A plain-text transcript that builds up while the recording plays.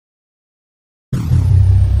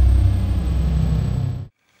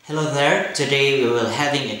Hello there, today we will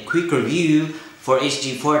having a quick review for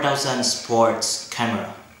SJ4000 sports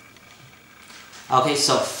camera. Okay,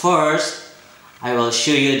 so first I will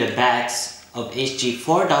show you the backs of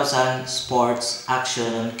SJ4000 sports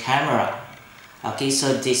action camera. Okay,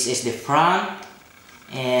 so this is the front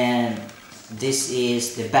and this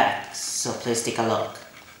is the back, so please take a look.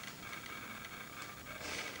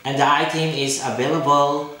 And the item is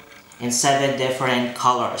available in 7 different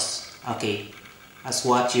colors. Okay, as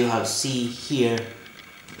what you have see here.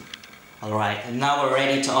 Alright, and now we're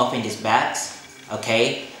ready to open these bags.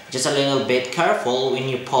 Okay, just a little bit careful when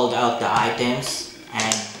you pulled out the items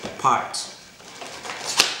and the parts.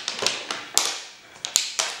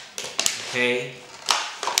 Okay,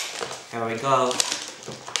 here we go.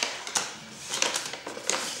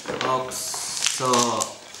 Folks, so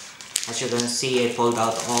as you can see, I pulled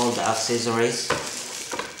out all the accessories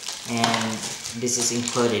and this is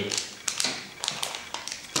included.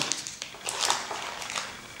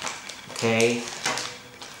 Okay,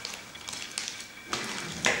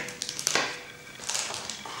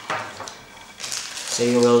 so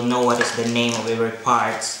you will know what is the name of every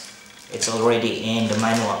part. It's already in the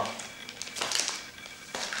manual.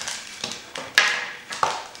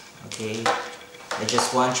 Okay, I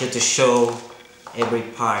just want you to show every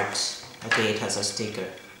part. Okay, it has a sticker.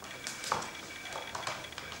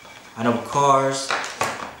 And of course,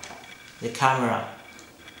 the camera.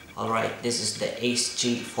 Alright, this is the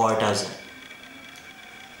SJ4000.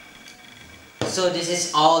 So this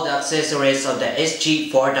is all the accessories of the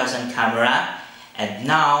SJ4000 camera. And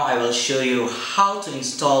now I will show you how to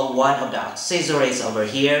install one of the accessories over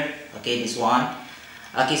here. Okay, this one.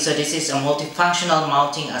 Okay, so this is a multifunctional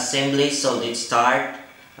mounting assembly. So let's start.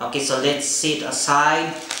 Okay, so let's set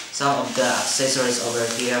aside some of the accessories over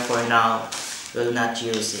here for now. We'll not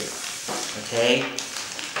use it. Okay.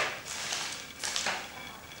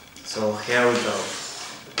 So here we go.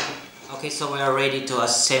 Okay, so we are ready to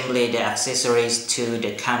assemble the accessories to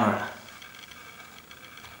the camera.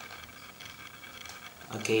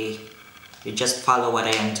 Okay, you just follow what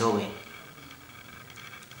I am doing.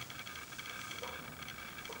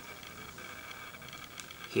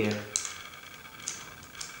 Here.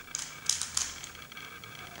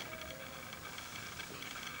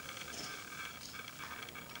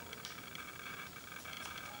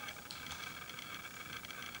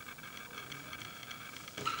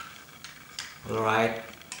 Alright.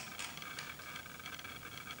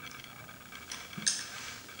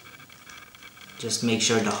 Just make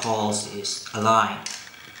sure the holes is aligned.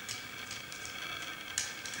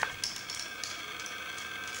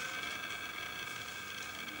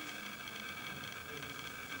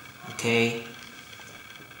 Okay.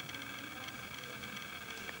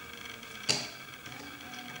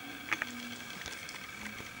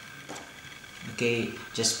 Okay,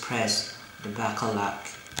 just press the buckle lock.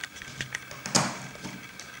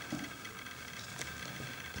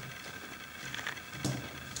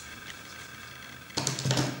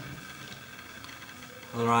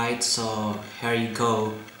 Alright, so here you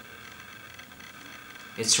go.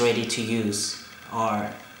 It's ready to use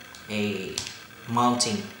or a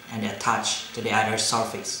mounting and attach to the other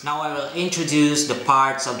surface. Now I will introduce the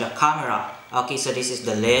parts of the camera. Okay, so this is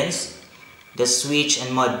the lens, the switch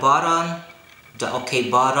and mode button, the OK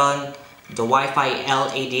button, the Wi-Fi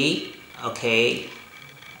LED, okay,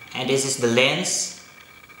 and this is the lens,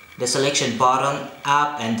 the selection button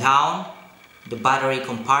up and down, the battery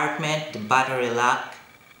compartment, the battery lock.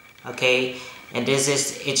 Okay, and this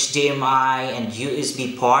is HDMI and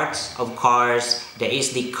USB ports, of course, the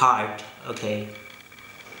SD card. Okay,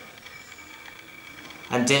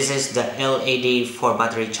 and this is the LED for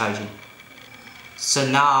battery charging. So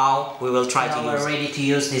now we will try to use. We're ready to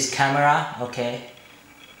use this camera. Okay,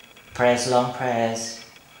 press long press.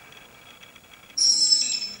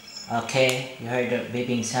 Okay, you heard the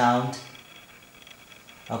beeping sound.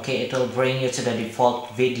 Okay, it will bring you to the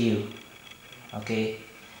default video. Okay,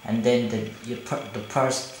 and then the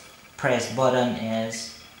first press button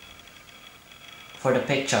is for the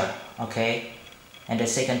picture. Okay, and the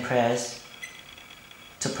second press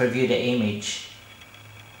to preview the image,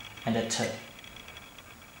 and the third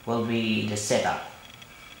will be the setup.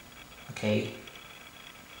 Okay,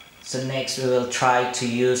 so next we will try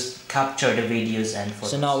to capture the videos and photos.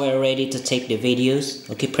 So now we're ready to take the videos.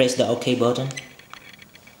 Okay, press the OK button.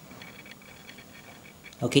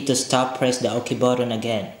 Okay, to stop, press the OK button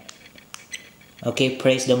again. Okay,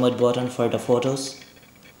 press the mode button for the photos.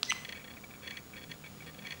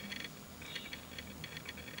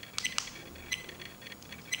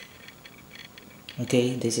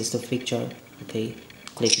 Okay, this is the picture. Okay,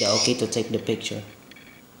 click the OK to take the picture.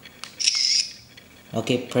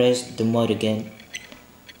 Okay, press the mode again.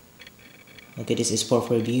 Okay, this is for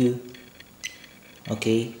preview.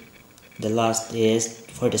 Okay, the last is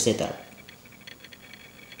for the setup.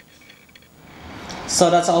 So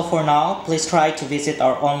that's all for now. Please try to visit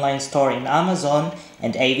our online store in Amazon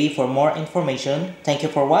and AV for more information. Thank you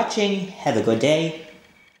for watching. Have a good day.